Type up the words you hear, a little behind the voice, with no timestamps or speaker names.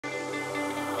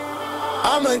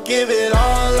I'ma give it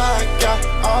all I got,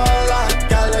 all I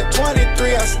got. Like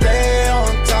 23, I stay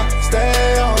on top,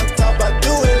 stay on top. I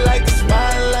do it like it's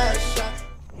my last shot.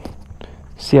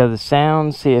 See how this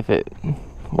sounds, see if it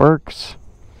works.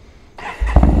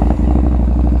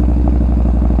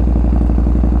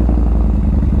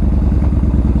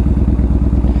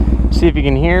 See if you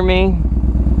can hear me.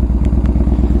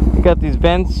 I got these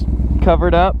vents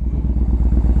covered up.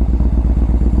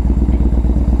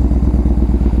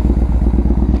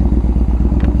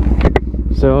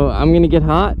 So I'm gonna get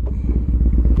hot.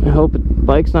 I hope the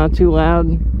bike's not too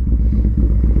loud.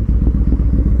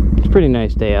 It's a pretty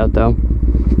nice day out though.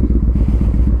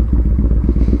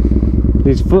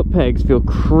 These foot pegs feel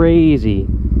crazy.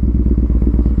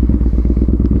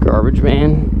 Garbage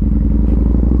man.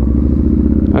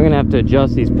 I'm gonna have to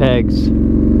adjust these pegs.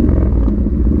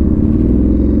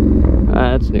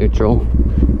 That's neutral.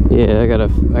 Yeah, I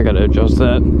gotta adjust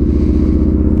that.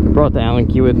 I brought the Allen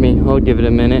key with me. I'll give it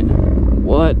a minute.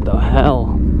 What the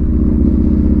hell?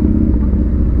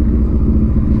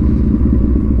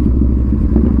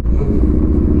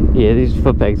 Yeah, these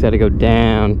foot pegs had to go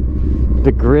down.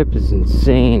 The grip is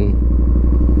insane.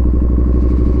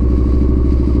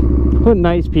 What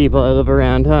nice people I live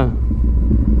around, huh?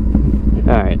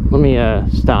 Alright, let me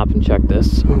stop and check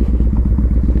this.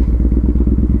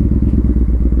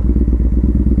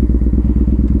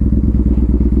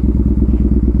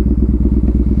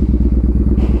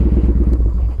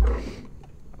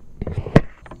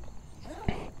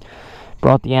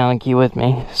 Brought the Allen key with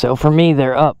me. So for me,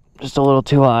 they're up just a little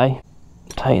too high.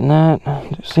 Tighten that.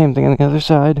 Do the same thing on the other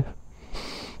side.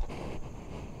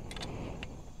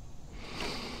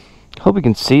 Hope you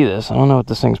can see this. I don't know what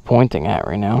this thing's pointing at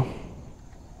right now.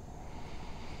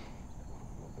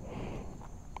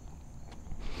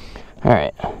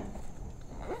 Alright. I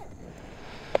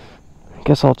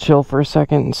guess I'll chill for a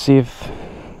second and see if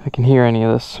I can hear any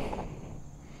of this.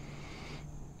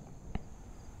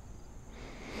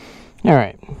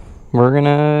 Alright, we're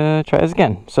gonna try this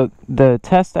again. So the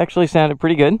test actually sounded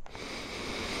pretty good.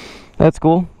 That's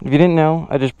cool. If you didn't know,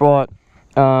 I just brought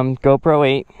GoPro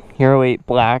 8, Hero 8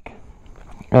 Black.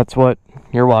 That's what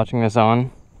you're watching this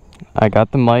on. I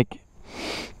got the mic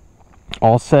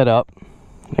all set up.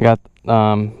 I got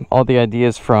all the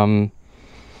ideas from...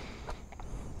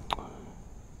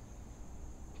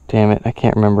 Damn it, I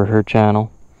can't remember her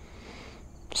channel.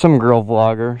 Some girl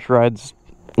vlogger. She rides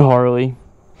Harley.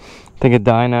 I think a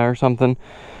Dyna or something.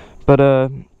 But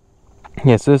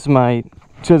yeah, so this is my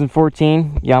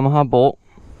 2014 Yamaha Bolt.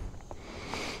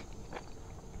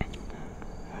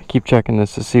 I keep checking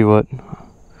this to see what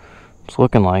it's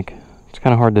looking like. It's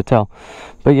kind of hard to tell.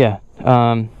 But yeah,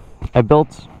 I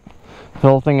built the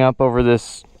whole thing up over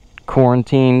this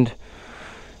quarantined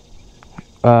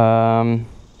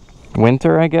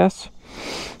winter, I guess.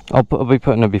 I'll be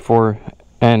putting a before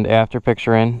and after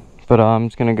picture in. But I'm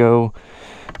just going to go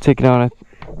take it on a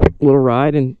little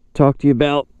ride and talk to you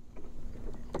about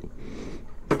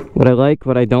what I like,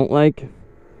 what I don't like.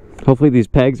 Hopefully these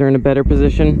pegs are in a better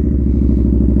position.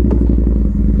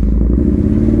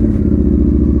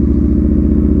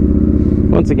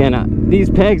 Once again, these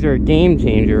pegs are a game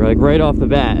changer, like right off the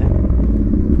bat.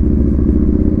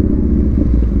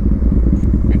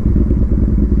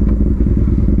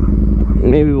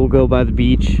 Maybe we'll go by the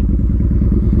beach.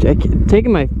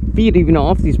 Taking my feet even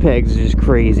off these pegs is just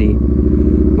crazy.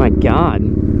 My god.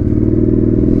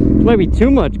 This might be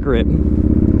too much grip.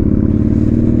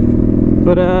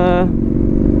 But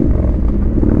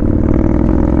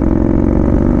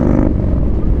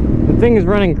the thing is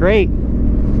running great.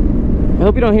 I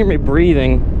hope you don't hear me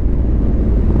breathing.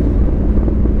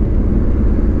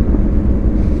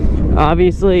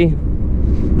 Obviously,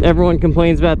 everyone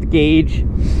complains about the gauge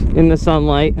in the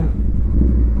sunlight.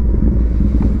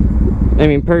 I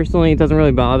mean, personally, it doesn't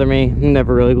really bother me. I'm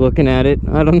never really looking at it.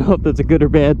 I don't know if that's a good or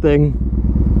bad thing.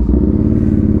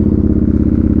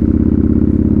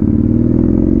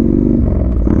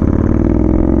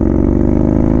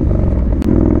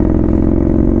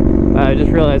 I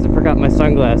just realized I forgot my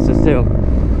sunglasses too.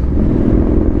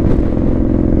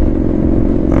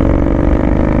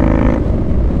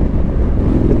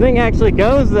 The thing actually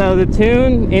goes though, the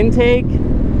tune, intake,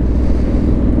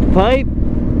 pipe,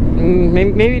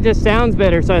 maybe it just sounds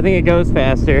better, so I think it goes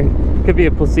faster. Could be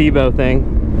a placebo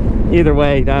thing. Either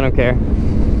way, I don't care.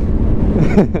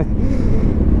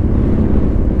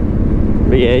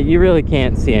 But yeah, you really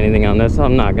can't see anything on this,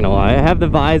 I'm not gonna lie. I have the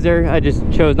visor, I just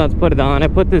chose not to put it on. I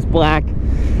put this black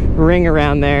ring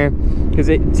around there because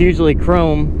it's usually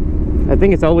chrome. I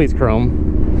think it's always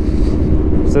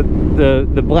chrome. So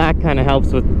the black kind of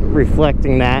helps with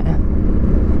reflecting that.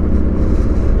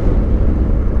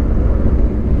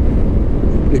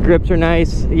 These grips are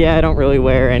nice. Yeah, I don't really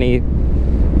wear any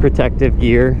protective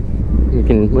gear. You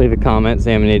can leave a comment,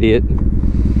 say I'm an idiot.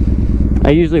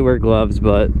 I usually wear gloves,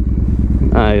 but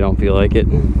I don't feel like it.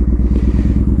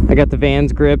 I got the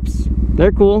Vans grips.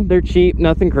 They're cool, they're cheap,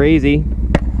 nothing crazy.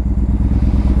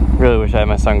 Really wish I had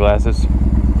my sunglasses.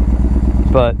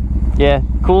 But yeah,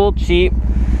 cool, cheap.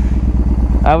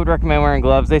 I would recommend wearing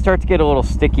gloves. They start to get a little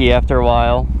sticky after a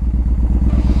while.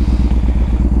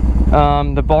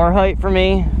 The bar height for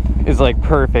me is like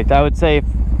perfect. I would say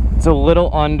it's a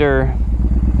little under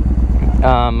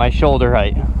my shoulder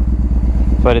height,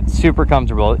 but it's super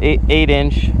comfortable.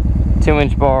 8-inch,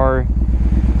 2-inch bar,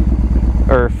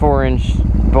 or 4-inch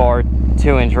bar,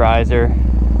 2-inch riser.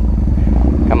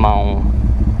 Come on.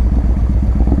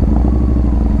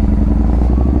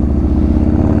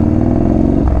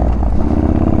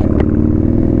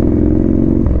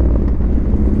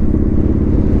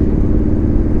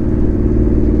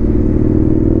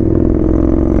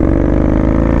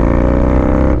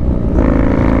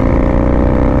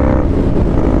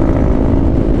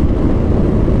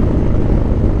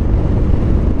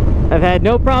 I've had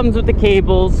no problems with the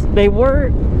cables. They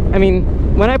were, I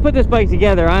mean, when I put this bike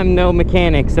together, I'm no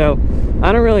mechanic, so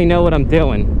I don't really know what I'm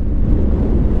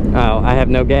doing. Oh, I have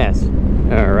no gas.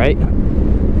 All right.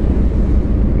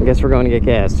 I guess we're going to get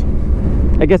gas.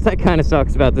 I guess that kind of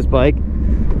sucks about this bike.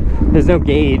 There's no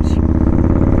gauge.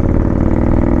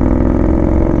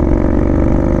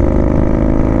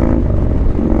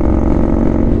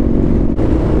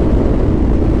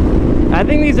 I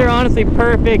think these are honestly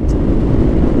perfect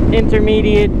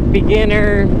intermediate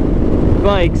beginner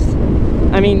bikes.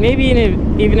 I mean, maybe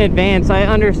even advanced. I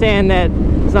understand that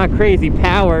it's not crazy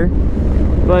power,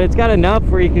 but it's got enough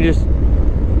where you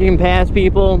can pass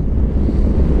people,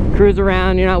 cruise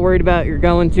around. You're not worried about you're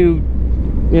not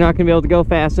gonna be able to go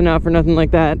fast enough or nothing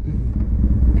like that.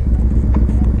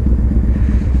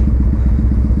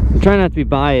 I'm trying not to be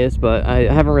biased, but I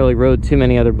haven't really rode too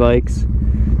many other bikes.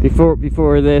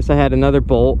 Before this, I had another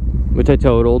Bolt, which I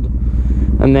totaled.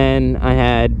 And then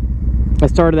I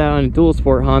started out on a dual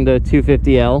sport Honda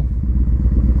 250L,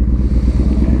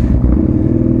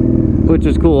 which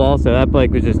was cool also. That bike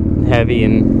was just heavy,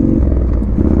 and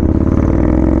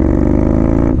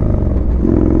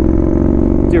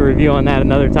do a review on that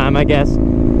another time, I guess.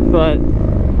 But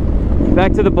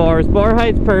back to the bars. Bar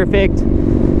height's perfect.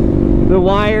 The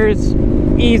wires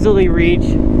easily reach.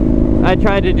 I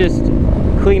tried to just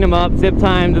clean them up, zip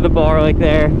tie them to the bar like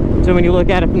there. So when you look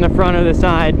at it from the front or the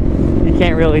side, you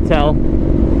can't really tell.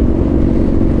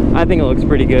 I think it looks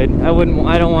pretty good. I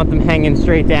don't want them hanging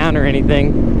straight down or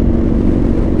anything.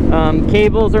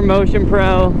 Cables are Motion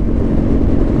Pro.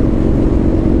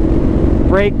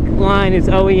 Brake line is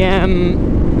OEM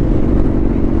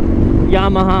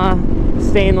Yamaha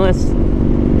stainless.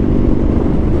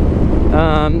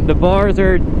 The bars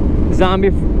are Zombie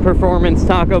Performance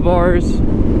Taco bars.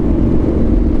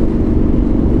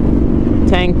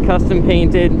 Tank custom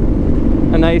painted,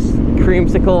 a nice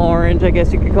creamsicle orange, I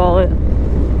guess you could call it.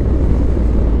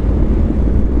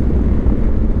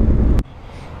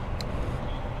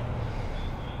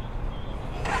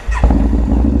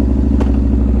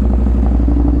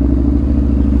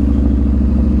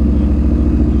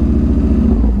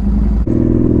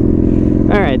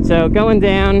 Alright, so going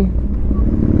down,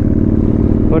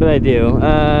 what did I do?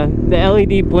 The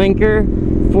LED blinker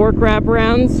fork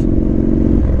wraparounds.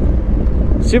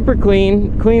 Super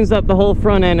clean, cleans up the whole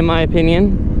front end in my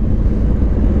opinion.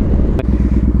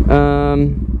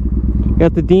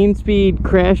 Got the Dean Speed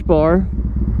crash bar,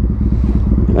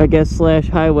 I guess slash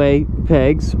highway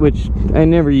pegs, which I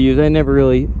never use. I never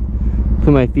really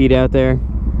put my feet out there.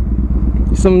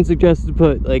 Someone suggested to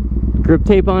put like grip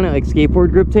tape on it, like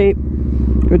skateboard grip tape,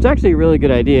 which is actually a really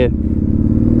good idea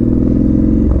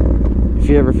if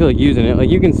you ever feel like using it. Like,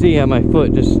 you can see how my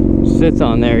foot just sits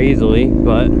on there easily,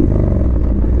 but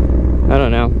I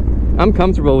don't know. I'm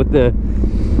comfortable with the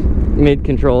mid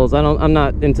controls. I'm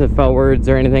not into forwards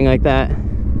or anything like that.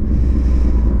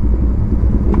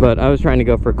 But I was trying to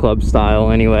go for club style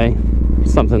anyway.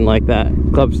 Something like that.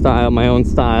 Club style, my own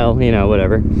style, you know,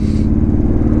 whatever.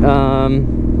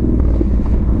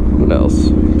 What else?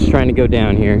 Just trying to go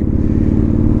down here.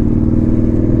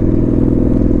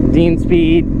 Dean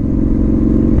Speed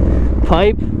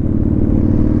pipe,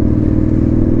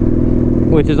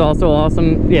 which is also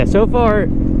awesome. Yeah, so far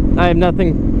I have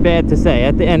nothing bad to say.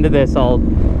 At the end of this, I'll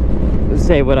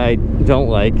say what I don't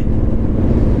like.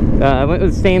 I went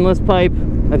with stainless pipe.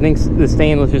 I think the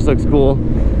stainless just looks cool.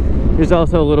 There's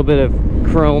also a little bit of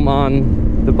chrome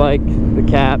on the bike, the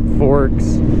cap, forks.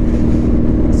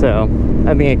 So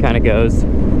I think it kind of goes.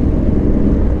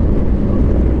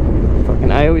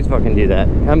 Fucking, I always fucking do that.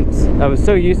 I was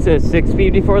so used to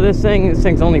 6-speed before this thing. This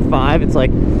thing's only 5. It's like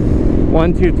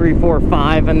 1, 2, 3, 4,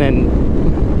 5, and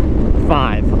then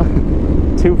 5.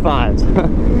 2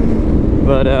 5s.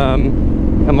 But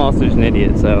I'm also just an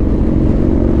idiot, so.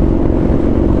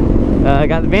 I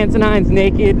got the Vance & Hines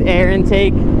Naked air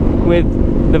intake with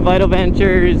the Vital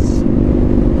Ventures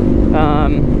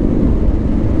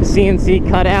CNC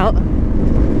cutout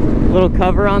little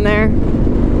cover on there,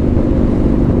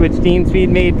 which Dean Speed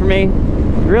made for me.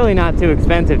 Really not too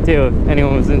expensive too, if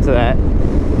anyone was into that.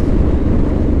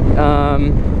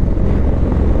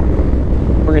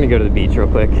 We're gonna go to the beach real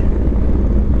quick.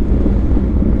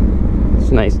 It's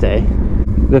a nice day.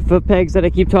 The foot pegs that I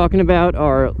keep talking about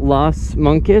are Los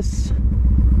Monkeys.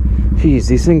 Jeez,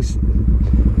 these things,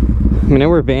 I mean, I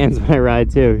wear Vans when I ride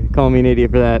too. Call me an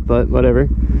idiot for that, but whatever.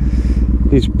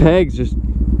 These pegs just,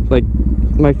 like,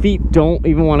 my feet don't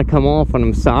even want to come off when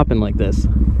I'm stopping like this.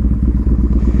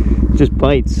 It just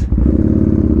bites.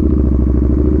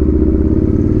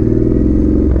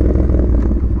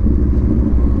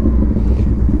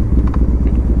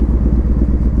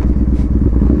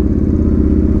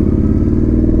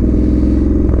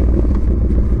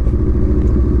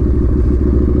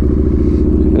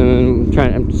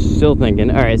 I'm still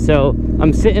thinking. All right, so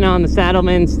I'm sitting on the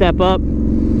Saddleman step up.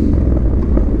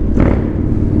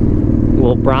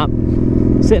 Little prop.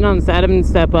 Sitting on the Saddleman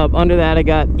step up. Under that, I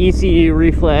got ECU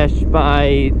reflash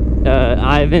by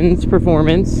Ivan's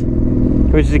Performance,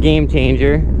 which is a game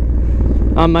changer.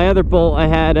 On my other Bolt, I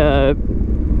had a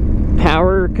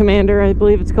Power Commander, I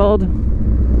believe it's called.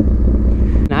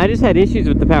 And I just had issues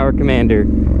with the Power Commander.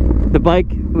 The bike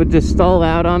would just stall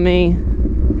out on me.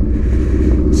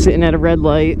 Sitting at a red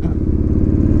light,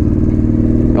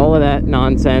 all of that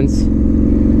nonsense.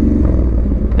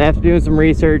 After doing some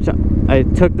research, I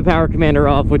took the Power Commander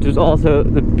off, which was also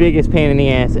the biggest pain in the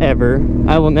ass ever.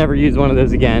 I will never use one of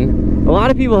those again. A lot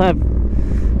of people have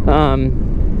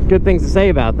good things to say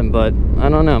about them, but I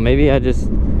don't know, maybe I just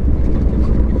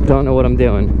don't know what I'm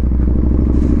doing.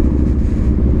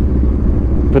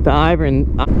 But the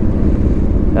Ivan,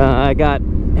 I got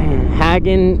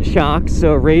Hagen shocks,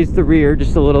 so raise the rear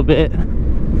just a little bit.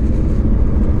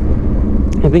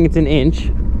 I think it's an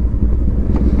inch.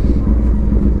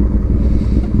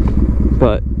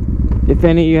 But if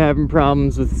any of you are having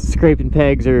problems with scraping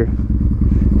pegs or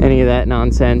any of that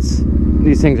nonsense,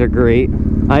 these things are great.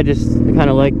 I just kind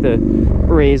of like the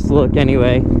raised look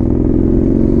anyway.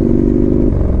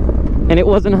 And it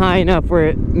wasn't high enough where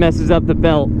it messes up the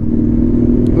belt,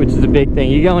 which is a big thing.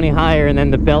 You go any higher and then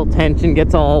the belt tension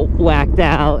gets all whacked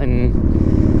out and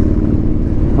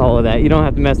all of that. You don't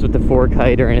have to mess with the fork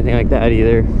height or anything like that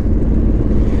either.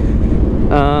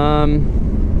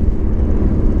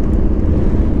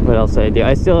 What else did I do?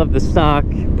 I still have the stock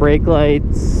brake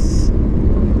lights,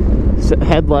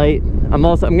 headlight. I'm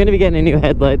going to be getting a new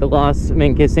headlight. The Los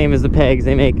Monkeys, same as the pegs,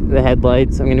 they make the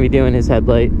headlights. I'm going to be doing his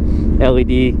headlight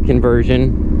LED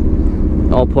conversion,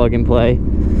 all plug and play.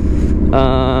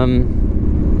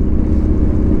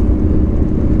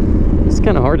 It's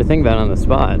kind of hard to think about on the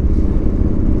spot.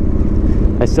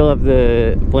 I still have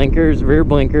the blinkers, rear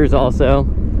blinkers also.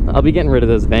 I'll be getting rid of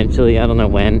those eventually. I don't know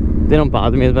when. They don't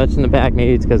bother me as much in the back.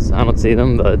 Maybe it's because I don't see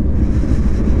them, but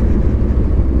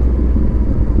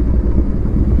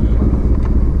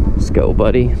let's go,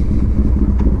 buddy.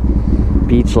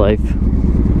 Beach life.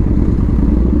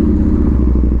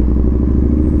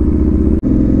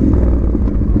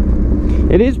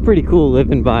 It is pretty cool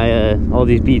living by all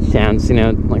these beach towns, you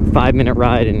know, like 5-minute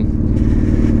ride and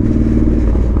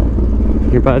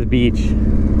you're by the beach.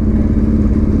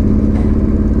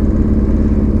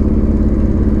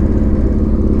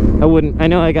 I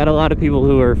know I got a lot of people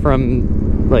who are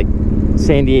from like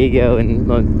San Diego and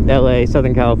LA,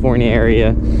 Southern California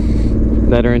area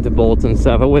that are into bolts and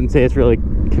stuff. I wouldn't say it's really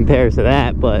compares to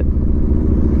that, but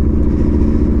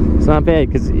it's not bad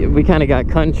because we kind of got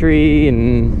country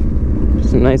and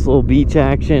some nice little beach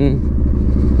action.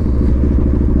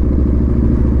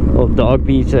 Little dog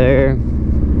beach there.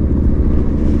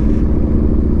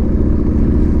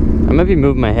 I might be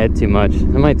moving my head too much.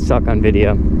 I might suck on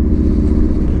video.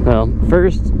 Well,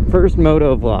 first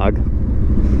Moto vlog.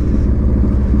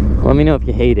 Let me know if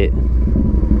you hate it.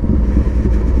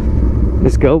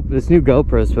 This new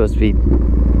GoPro is supposed to be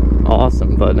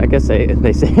awesome, but I guess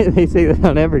they say that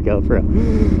on every GoPro.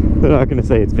 They're not gonna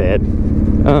say it's bad.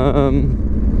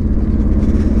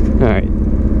 Alright,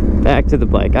 back to the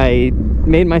bike. I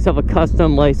made myself a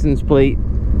custom license plate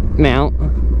mount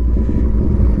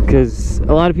because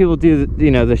a lot of people do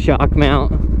the shock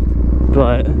mount,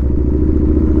 but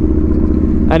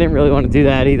I didn't really want to do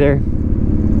that either.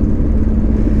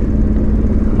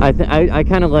 I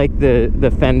kind of like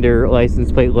the fender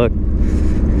license plate look.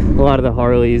 A lot of the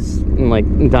Harleys and like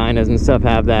Dynas and stuff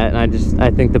have that, and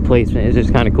I think the placement is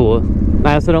just kind of cool.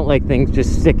 I also don't like things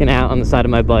just sticking out on the side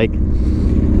of my bike.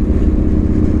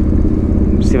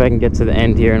 See if I can get to the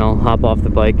end here, and I'll hop off the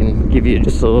bike and give you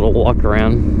just a little walk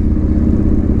around.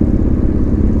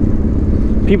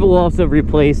 People also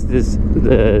replaced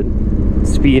the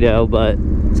Speedo, but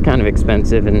it's kind of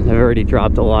expensive, and I've already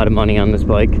dropped a lot of money on this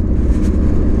bike.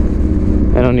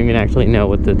 I don't even actually know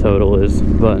what the total is,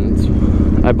 but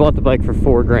I bought the bike for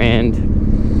 $4 grand.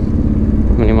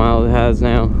 How many miles it has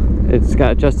now? It's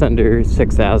got just under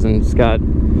 6,000. It's got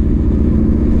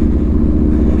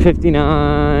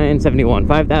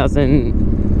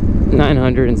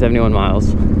 5,971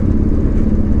 miles.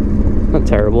 Not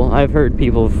terrible. I've heard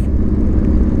people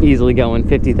easily going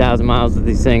 50,000 miles with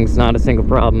these things, not a single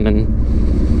problem, and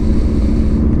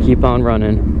keep on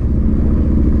running.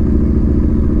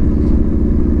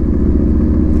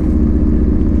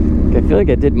 I feel like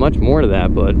I did much more to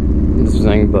that, but this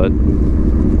thing, but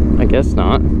I guess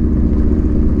not.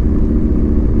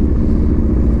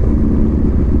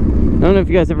 I don't know if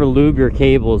you guys ever lube your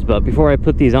cables, but before I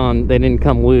put these on, they didn't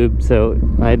come lubed, so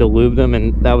I had to lube them,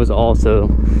 and that was also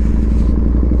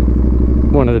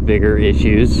one of the bigger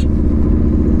issues.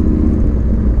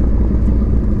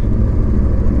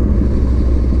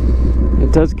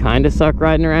 It does kind of suck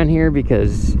riding around here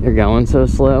because you're going so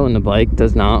slow, and the bike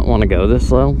does not want to go this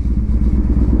slow.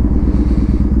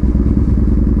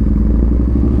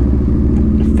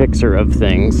 Fixer of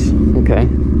things. Okay.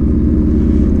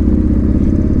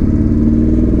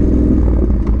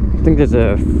 I think there's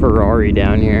a Ferrari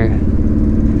down here.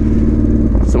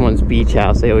 Someone's beach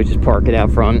house. They always just park it out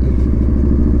front.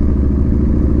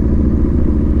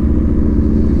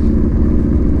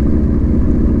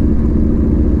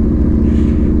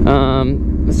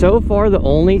 So far, the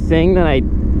only thing that I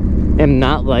am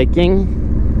not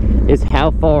liking is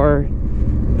how far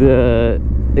the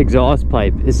exhaust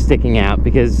pipe is sticking out,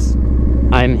 because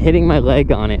I'm hitting my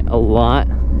leg on it a lot,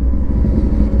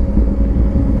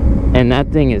 and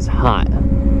that thing is hot.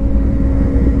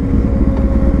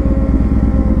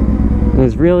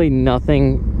 There's really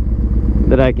nothing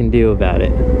that I can do about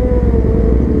it.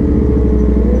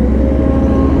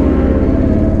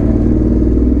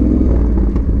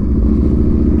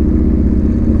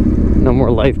 No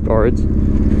more lifeguards.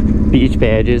 Beach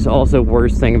badges, also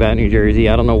worst thing about New Jersey.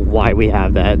 I don't know why we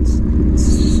have that.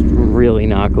 It's really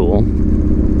not cool.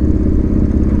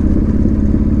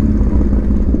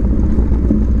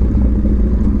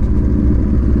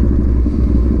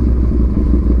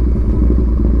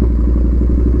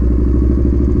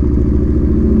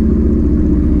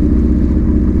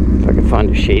 If I could find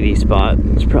a shady spot,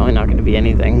 there's probably not going to be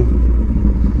anything.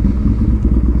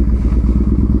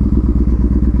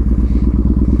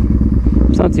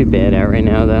 It's not too bad out right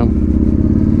now, though.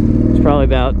 It's probably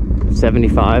about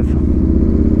 75,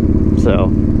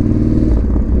 so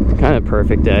kind of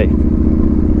perfect day.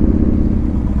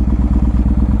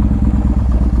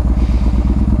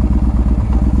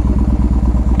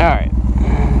 All right.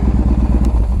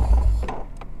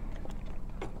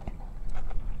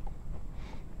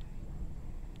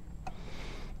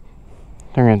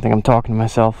 They're gonna think I'm talking to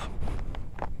myself.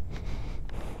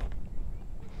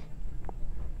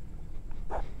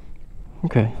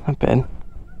 Okay, not bad.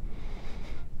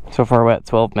 So far we're at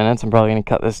 12 minutes. I'm probably going to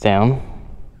cut this down.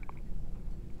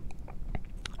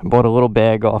 I bought a little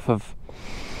bag off of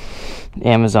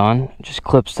Amazon. It just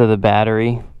clips to the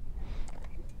battery.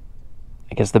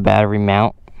 I guess the battery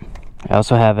mount. I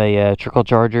also have a trickle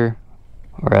charger,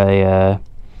 or a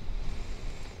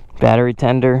battery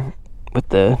tender with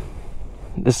the...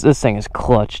 This thing is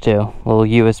clutch too. A little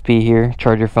USB here.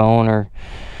 Charge your phone or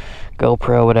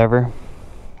GoPro, whatever.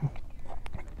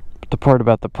 The part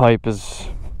about the pipe is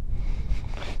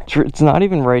it's not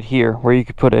even right here where you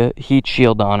could put a heat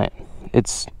shield on it.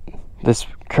 It's this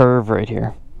curve right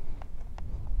here,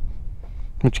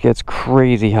 which gets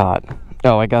crazy hot.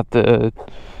 Oh, I got the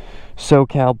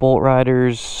SoCal Bolt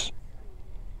Riders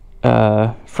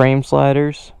frame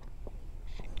sliders.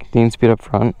 Clean speed up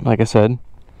front, like I said.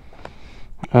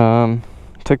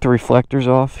 Took the reflectors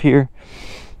off here.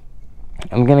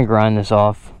 I'm gonna grind this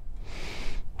off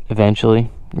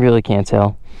eventually. Really can't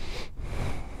tell.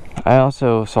 I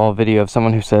also saw a video of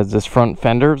someone who says this front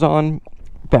fender's on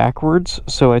backwards,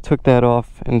 so I took that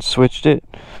off and switched it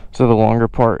so the longer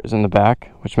part is in the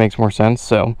back, which makes more sense,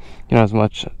 so you don't have as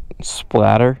much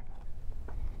splatter.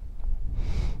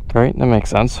 Right? That makes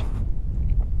sense.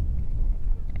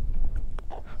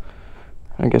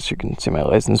 I guess you can see my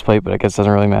license plate, but I guess it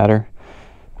doesn't really matter.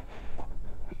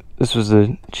 this was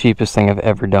the cheapest thing I've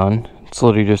ever done. It's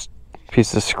literally just a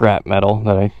piece of scrap metal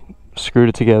that I screwed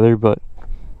it together, but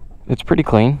it's pretty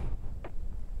clean,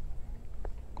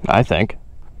 I think.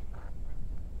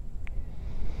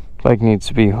 Bike needs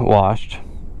to be washed.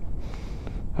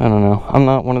 I don't know. I'm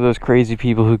not one of those crazy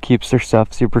people who keeps their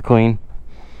stuff super clean.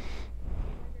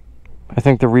 I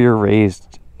think the rear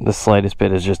raised the slightest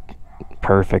bit is just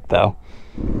perfect though.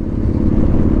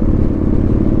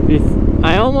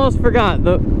 I almost forgot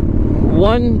the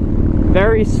one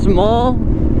very small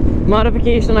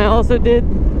modification I also did,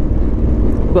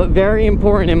 but very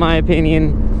important in my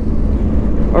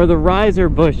opinion, are the riser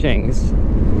bushings.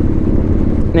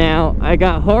 Now, I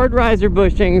got hard riser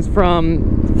bushings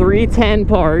from 310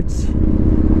 parts.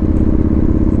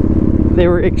 They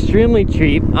were extremely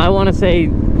cheap. I want to say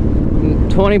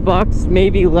 20 bucks,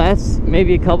 maybe less,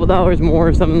 maybe a couple dollars more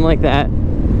or something like that.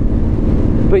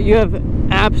 But you have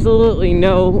absolutely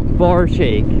no bar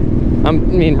shake. I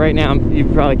mean, right now, you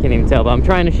probably can't even tell, but I'm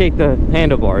trying to shake the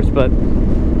handlebars, but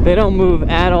they don't move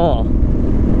at all.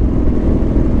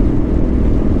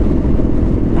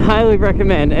 Highly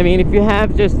recommend. I mean, if you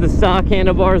have just the stock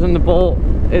handlebars on the Bolt,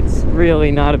 it's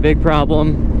really not a big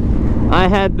problem. I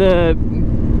had the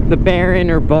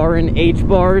Baron or Baron H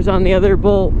bars on the other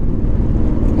Bolt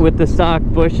with the stock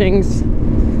bushings,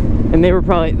 and they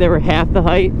were half the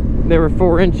height. They were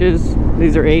 4 inches.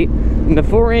 These are 8. And the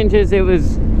 4 inches, it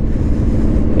was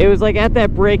like at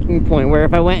that breaking point where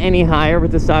if I went any higher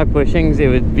with the stock bushings, it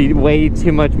would be way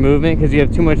too much movement because you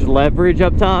have too much leverage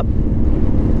up top.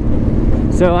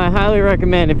 So I highly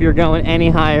recommend if you're going any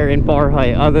higher in bar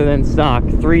height other than stock,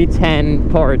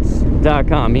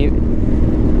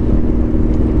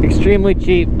 310parts.com. Extremely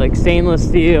cheap, like stainless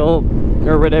steel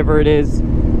or whatever it is.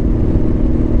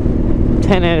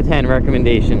 10 out of 10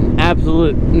 recommendation.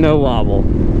 Absolute no wobble.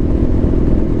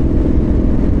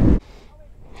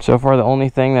 So far the only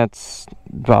thing that's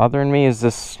bothering me is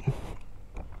this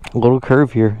little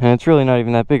curve here, and it's really not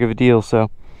even that big of a deal, so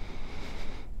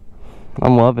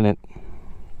I'm loving it.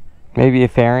 Maybe a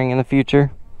fairing in the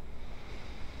future.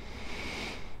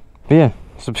 But yeah,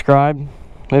 subscribe,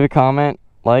 leave a comment,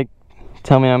 like,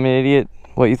 tell me I'm an idiot,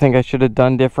 what you think I should have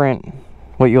done different,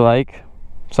 what you like,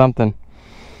 something.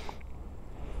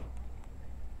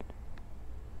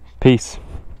 Peace.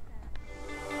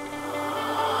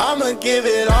 I'ma give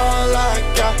it all I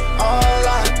got,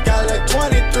 like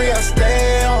 23, I stay